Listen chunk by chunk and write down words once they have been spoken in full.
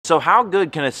So how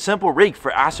good can a simple rig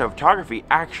for astrophotography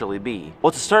actually be?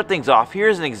 Well, to start things off,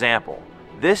 here's an example.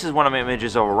 This is one of my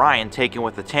images of Orion taken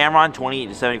with the Tamron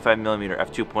 28-75mm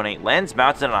f2.8 lens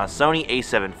mounted on a Sony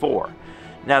a7 IV.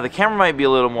 Now the camera might be a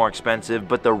little more expensive,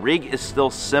 but the rig is still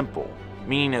simple.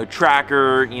 Meaning no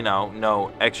tracker,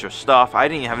 no extra stuff. I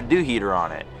didn't even have a dew heater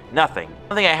on it. Nothing.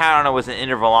 The only thing I had on it was an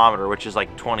intervalometer, which is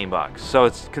like 20 bucks. So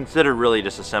it's considered really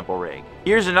just a simple rig.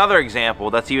 Here's another example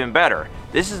that's even better.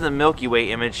 This is the Milky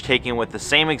Way image taken with the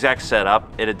same exact setup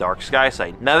at a dark sky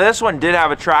site. Now this one did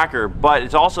have a tracker, but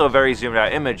it's also a very zoomed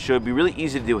out image, so it'd be really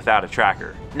easy to do without a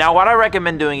tracker. Now what I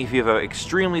recommend doing if you have an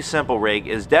extremely simple rig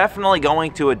is definitely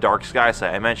going to a dark sky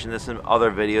site. I mentioned this in other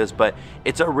videos, but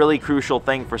it's a really crucial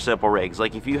thing for simple rigs.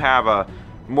 Like if you have a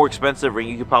more expensive rig,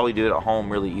 you could probably do it at home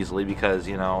really easily because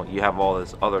you have all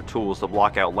this other tools to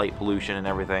block out light pollution and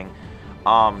everything.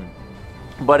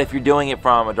 But if you're doing it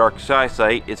from a dark sky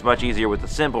site, it's much easier with a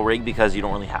simple rig because you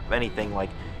don't really have anything like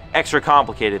extra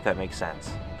complicated, if that makes sense.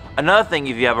 Another thing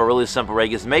if you have a really simple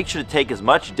rig is make sure to take as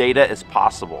much data as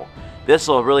possible. This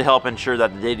will really help ensure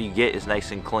that the data you get is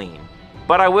nice and clean.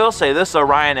 But I will say this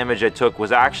Orion image I took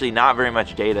was actually not very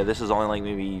much data. This is only like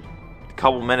maybe a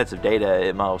couple minutes of data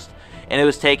at most. And it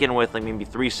was taken with like maybe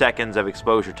 3 seconds of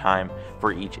exposure time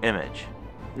for each image.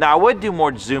 Now I would do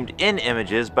more zoomed in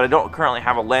images, but I don't currently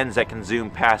have a lens that can zoom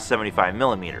past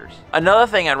 75mm. Another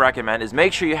thing I'd recommend is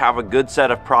make sure you have a good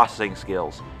set of processing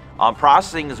skills.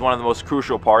 Processing is one of the most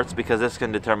crucial parts because this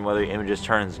can determine whether your image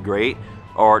turns great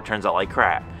or it turns out like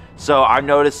crap. So I've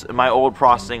noticed in my old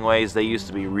processing ways, they used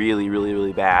to be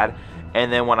really bad.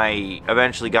 And then when I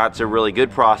eventually got to really good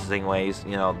processing ways,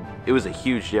 it was a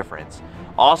huge difference.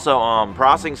 Also,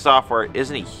 processing software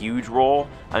isn't a huge role.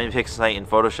 I mean, PixelSight and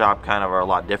Photoshop kind of are a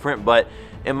lot different, but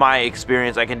in my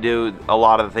experience, I can do a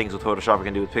lot of the things with Photoshop I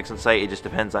can do with PixelSight. It just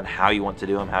depends on how you want to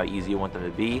do them, how easy you want them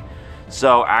to be.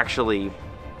 So actually,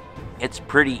 it's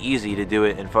pretty easy to do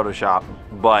it in Photoshop,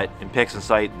 but in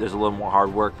PixelSight, there's a little more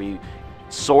hard work, but you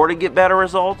sort of get better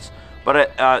results.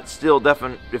 But still,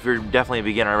 if you're definitely a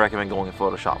beginner, I recommend going to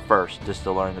Photoshop first, just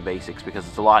to learn the basics, because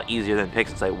it's a lot easier than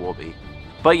PixelSight will be.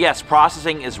 But yes,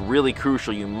 processing is really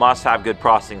crucial. You must have good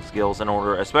processing skills in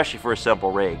order, especially for a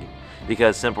simple rig,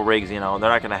 because simple rigs, they're not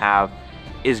going to have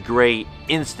as great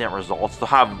instant results. They'll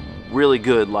have really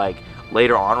good, like,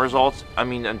 later on results. I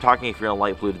mean, I'm talking if you're in a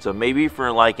light polluted, so maybe if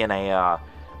you're like in a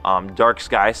dark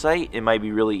sky site, it might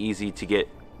be really easy to get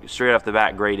straight off the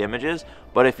bat great images.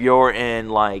 But if you're in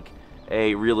like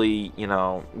a really,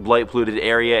 light polluted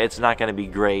area, it's not going to be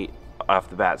great off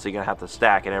the bat. So you're going to have to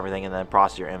stack and everything and then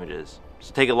process your images.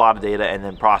 So take a lot of data and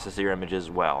then process your images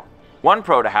well. One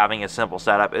pro to having a simple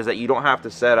setup is that you don't have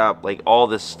to set up like all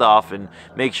this stuff and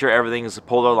make sure everything's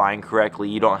polar aligned correctly.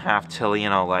 You don't have to,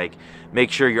 like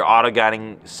make sure your auto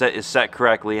guiding is set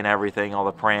correctly and everything, all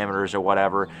the parameters or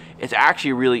whatever. It's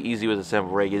actually really easy with a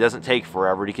simple rig. It doesn't take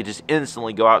forever. You can just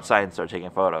instantly go outside and start taking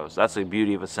photos. That's the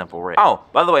beauty of a simple rig. Oh,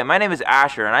 by the way, my name is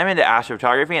Asher and I'm into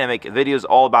astrophotography and I make videos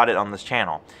all about it on this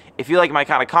channel. If you like my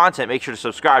kind of content, make sure to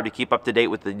subscribe to keep up to date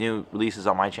with the new releases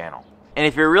on my channel. And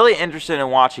if you're really interested in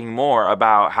watching more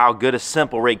about how good a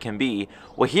simple rig can be,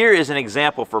 well, here is an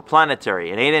example for planetary.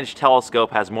 An 8-inch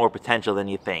telescope has more potential than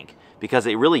you think, because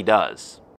it really does.